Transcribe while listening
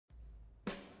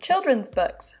Children's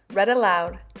books read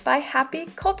aloud by Happy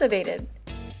Cultivated.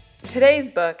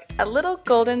 Today's book, A Little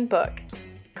Golden Book,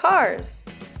 Cars.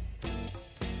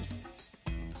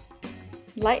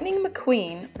 Lightning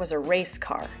McQueen was a race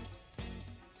car.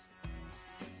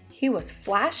 He was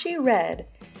flashy red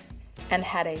and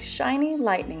had a shiny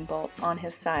lightning bolt on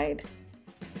his side.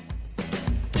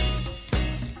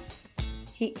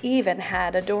 He even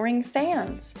had adoring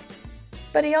fans,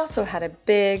 but he also had a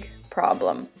big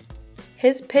problem.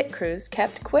 His pit crews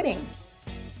kept quitting.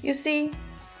 You see,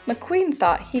 McQueen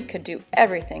thought he could do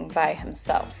everything by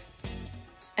himself.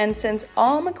 And since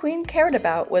all McQueen cared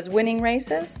about was winning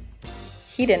races,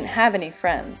 he didn't have any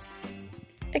friends,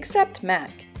 except Mac.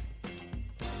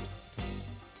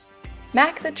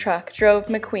 Mac the truck drove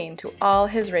McQueen to all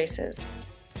his races.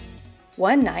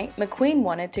 One night, McQueen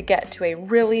wanted to get to a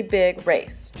really big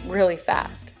race, really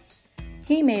fast.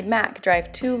 He made Mac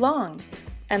drive too long,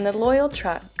 and the loyal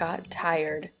truck got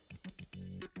tired.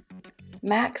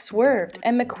 Mac swerved,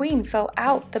 and McQueen fell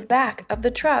out the back of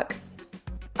the truck.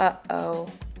 Uh-oh.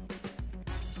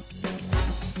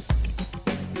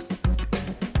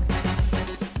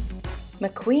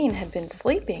 McQueen had been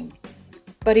sleeping,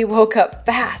 but he woke up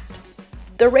fast.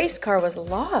 The race car was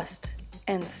lost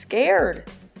and scared.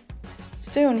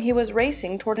 Soon he was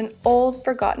racing toward an old,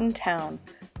 forgotten town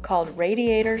called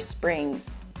Radiator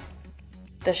Springs.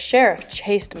 The sheriff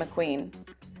chased McQueen.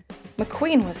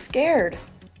 McQueen was scared,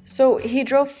 so he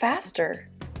drove faster.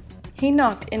 He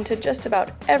knocked into just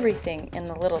about everything in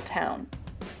the little town.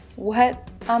 What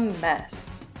a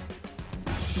mess!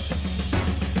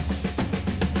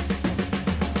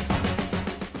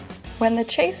 When the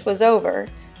chase was over,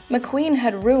 McQueen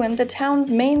had ruined the town's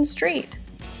main street.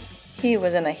 He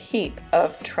was in a heap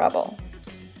of trouble.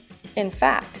 In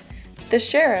fact, the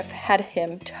sheriff had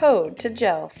him towed to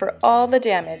jail for all the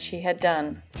damage he had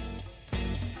done.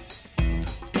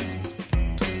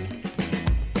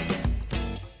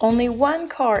 Only one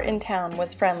car in town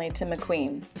was friendly to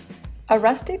McQueen, a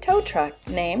rusty tow truck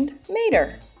named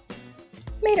Mater.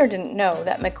 Mater didn't know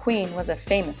that McQueen was a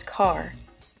famous car.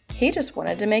 He just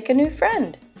wanted to make a new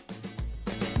friend.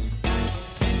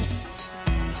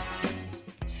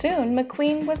 Soon,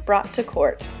 McQueen was brought to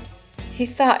court. He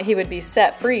thought he would be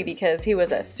set free because he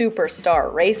was a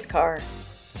superstar race car.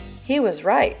 He was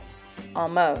right,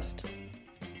 almost.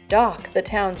 Doc, the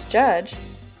town's judge,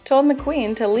 told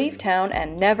McQueen to leave town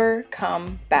and never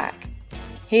come back.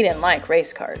 He didn't like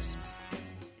race cars.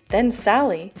 Then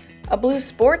Sally, a blue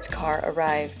sports car,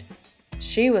 arrived.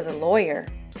 She was a lawyer.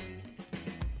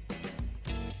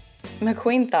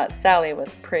 McQueen thought Sally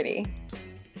was pretty.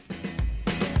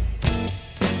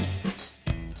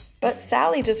 But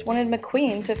Sally just wanted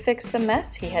McQueen to fix the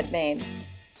mess he had made.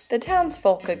 The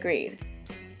townsfolk agreed.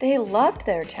 They loved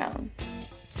their town.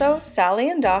 So Sally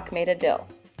and Doc made a deal.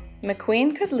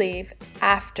 McQueen could leave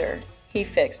after he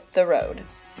fixed the road.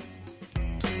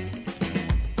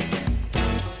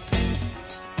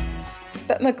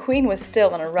 But McQueen was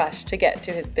still in a rush to get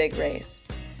to his big race.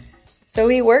 So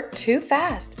he worked too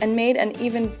fast and made an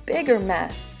even bigger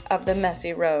mess of the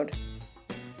messy road.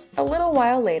 A little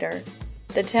while later,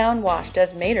 the town watched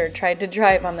as Mater tried to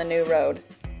drive on the new road,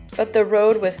 but the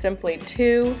road was simply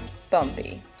too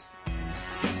bumpy.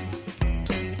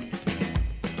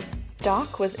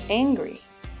 Doc was angry.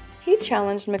 He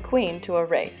challenged McQueen to a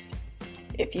race.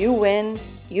 "If you win,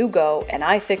 you go and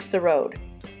I fix the road,"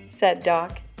 said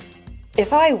Doc.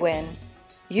 "If I win,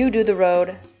 you do the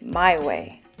road my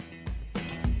way."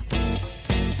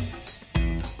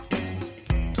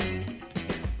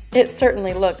 It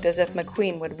certainly looked as if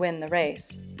McQueen would win the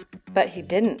race, but he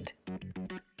didn't.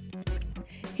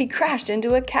 He crashed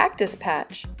into a cactus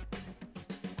patch.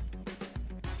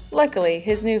 Luckily,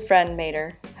 his new friend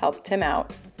Mater helped him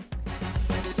out.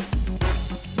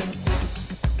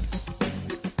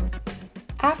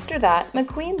 After that,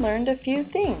 McQueen learned a few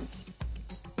things.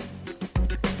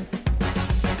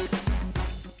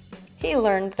 He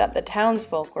learned that the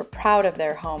townsfolk were proud of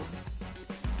their home.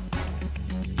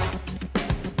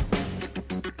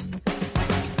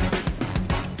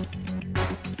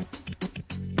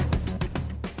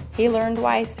 He learned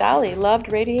why Sally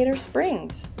loved Radiator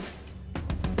Springs.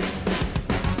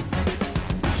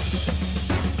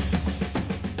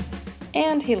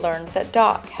 And he learned that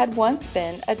Doc had once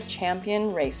been a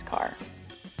champion race car.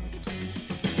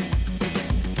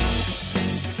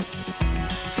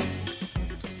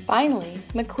 Finally,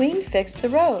 McQueen fixed the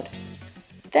road.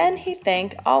 Then he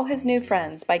thanked all his new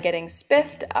friends by getting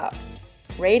spiffed up,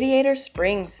 Radiator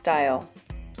Springs style.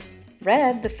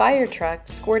 Red, the fire truck,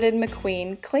 squirted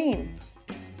McQueen clean.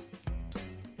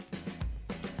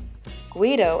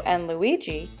 Guido and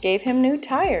Luigi gave him new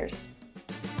tires.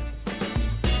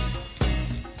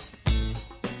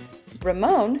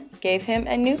 Ramon gave him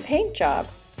a new paint job.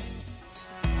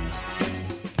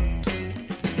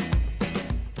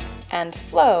 And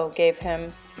Flo gave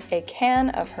him a can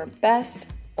of her best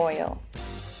oil.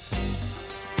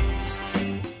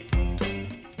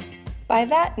 By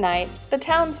that night, the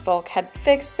townsfolk had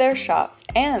fixed their shops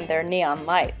and their neon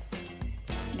lights.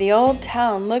 The old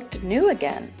town looked new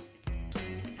again.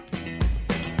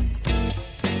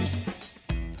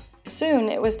 Soon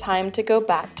it was time to go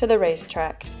back to the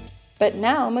racetrack, but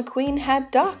now McQueen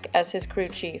had Doc as his crew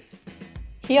chief.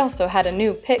 He also had a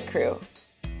new pit crew,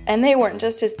 and they weren't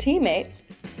just his teammates,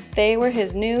 they were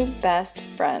his new best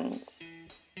friends.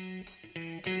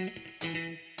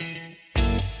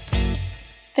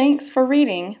 Thanks for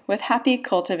reading with Happy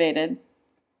Cultivated.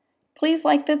 Please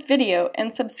like this video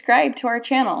and subscribe to our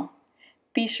channel.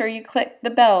 Be sure you click the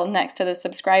bell next to the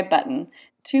subscribe button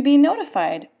to be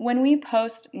notified when we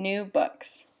post new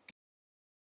books.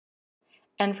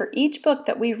 And for each book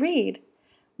that we read,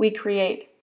 we create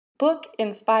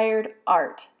book-inspired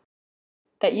art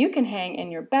that you can hang in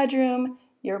your bedroom,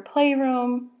 your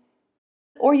playroom,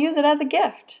 or use it as a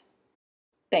gift.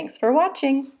 Thanks for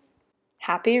watching.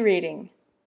 Happy reading!